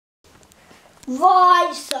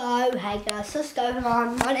Right, so, hey guys, what's going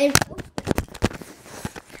on? My name's...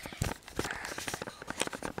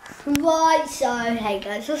 Right, so, hey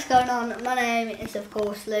guys, what's going on? My name is, of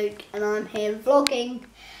course, Luke, and I'm here vlogging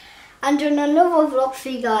and doing another vlog for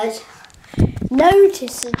you guys.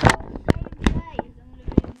 Notice that I'm going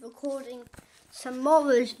to be recording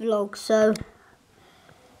tomorrow's vlog, so,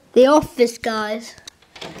 the office, guys.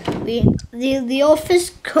 The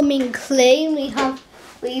office coming clean. We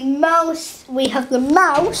have the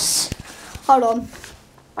mouse. Hold on.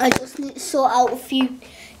 I just need to sort out a few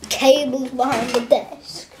cables behind the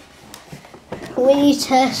desk. We need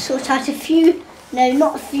to sort out a few, no,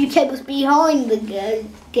 not a few cables behind the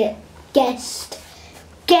guest.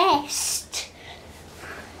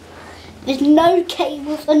 There's no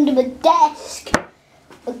cables under the desk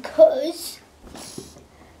because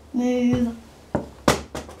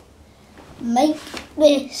make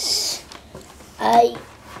this a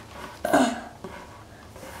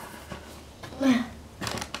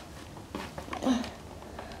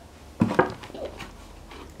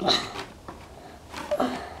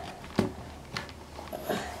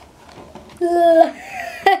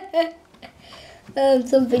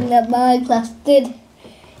something that my class did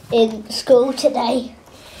in school today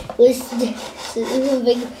was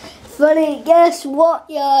something funny. Guess what,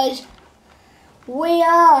 guys? We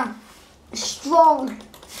are strong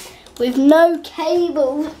with no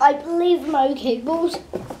cables. I believe no cables,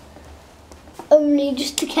 only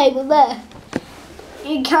just a cable there.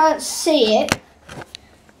 You can't see it.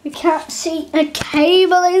 You can't see a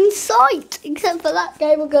cable in sight, except for that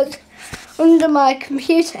cable goes under my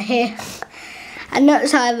computer here. And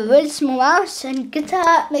notice I have a really small mouse and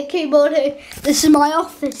guitar and a keyboard here. This is my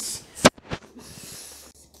office.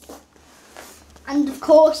 And of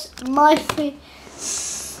course my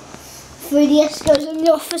 3DS goes in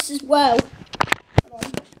the office as well.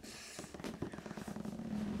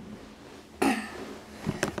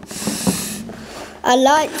 I'd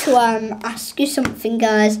like to ask you something,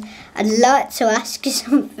 guys. I'd like to ask you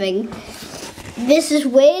something. This is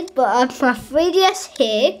weird, but I have my 3DS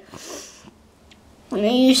here. And I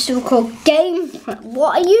used to record gameplay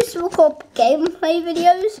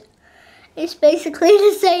videos. It's basically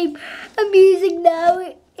the same I'm using now.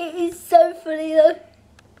 It is so funny though.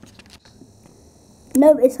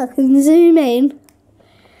 Notice I can zoom in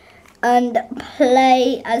and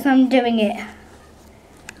play as I'm doing it.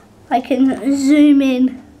 I can zoom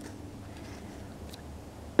in.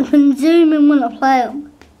 I can zoom in when I play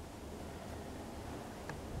them.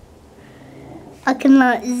 I can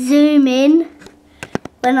like zoom in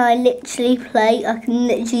when I literally play. I can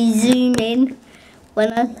literally zoom in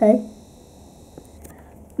when I play.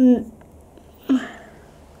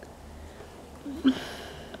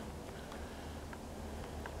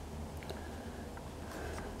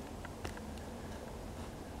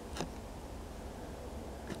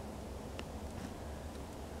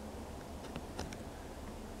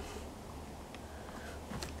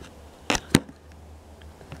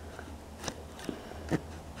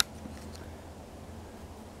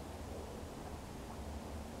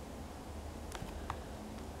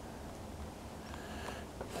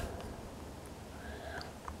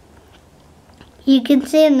 You can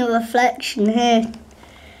see in the reflection here.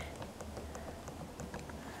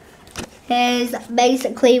 Here's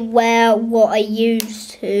basically what I use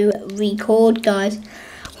to record, guys.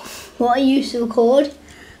 What I used to record.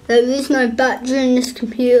 There is no battery in this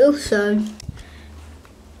computer, so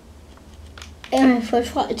if I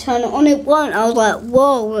try to turn it on, it won't. I was like,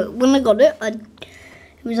 whoa! When I got it, it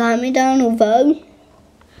was hand me down. Although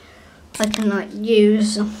I can like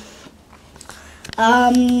use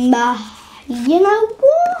you know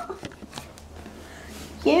what?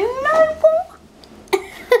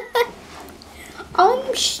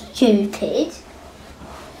 I'm stupid.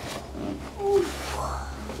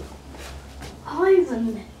 I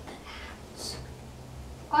remember that.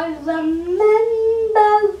 I remember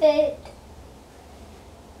it.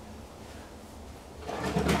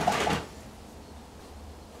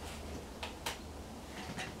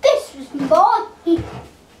 This was mine.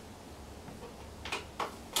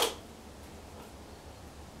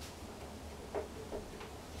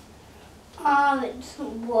 Oh, it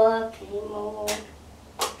doesn't work anymore.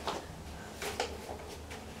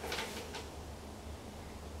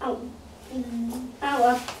 Oh,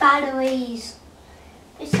 our batteries.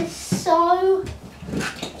 This is so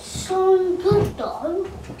good though.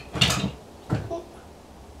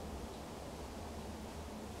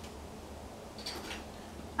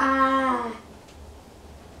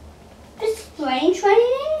 This is brain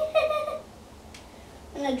training.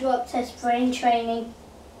 And a drop test brain training.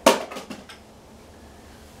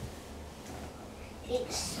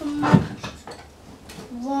 It's smashed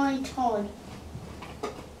right on.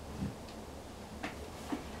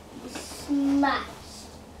 It's smashed.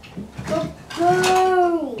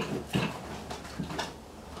 Boom!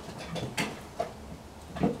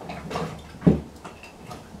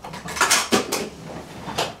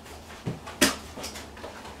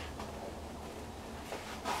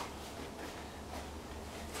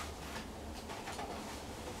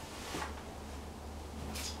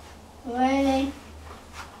 Really?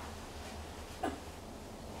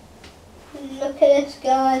 Look at this,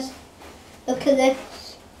 guys. Look at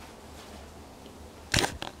this.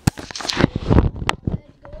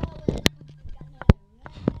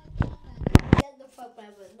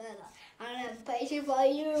 I am patient for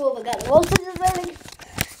you. Oh my god, also just very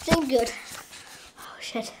seem good. Oh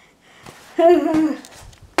shit.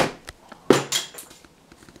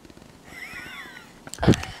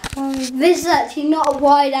 This is actually not a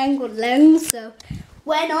wide angle lens, so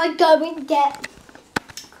when I go and get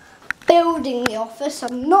building the office,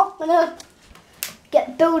 I'm not gonna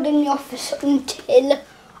get building the office until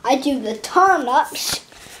I do the time lapse,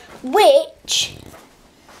 which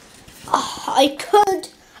I could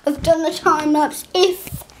have done the time lapse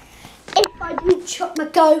if I didn't chuck my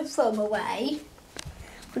GoPro away,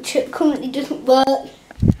 which it currently doesn't work,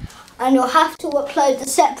 and you'll have to upload a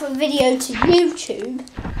separate video to YouTube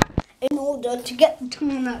in order to get the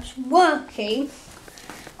time lapse working.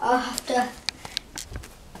 I'll have to.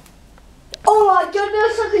 Oh my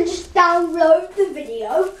goodness! I can just download the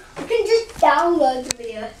video. I can just download the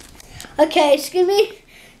video. Okay, it's gonna be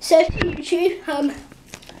search YouTube.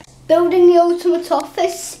 Building the Ultimate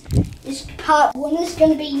Office is part 1 is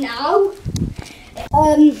going to be now.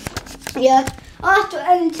 Yeah, I'll have to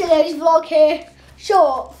end today's vlog here.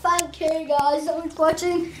 Sure, thank you guys so much for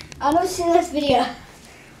watching, and I'll see you in this video.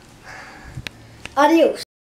 Adios.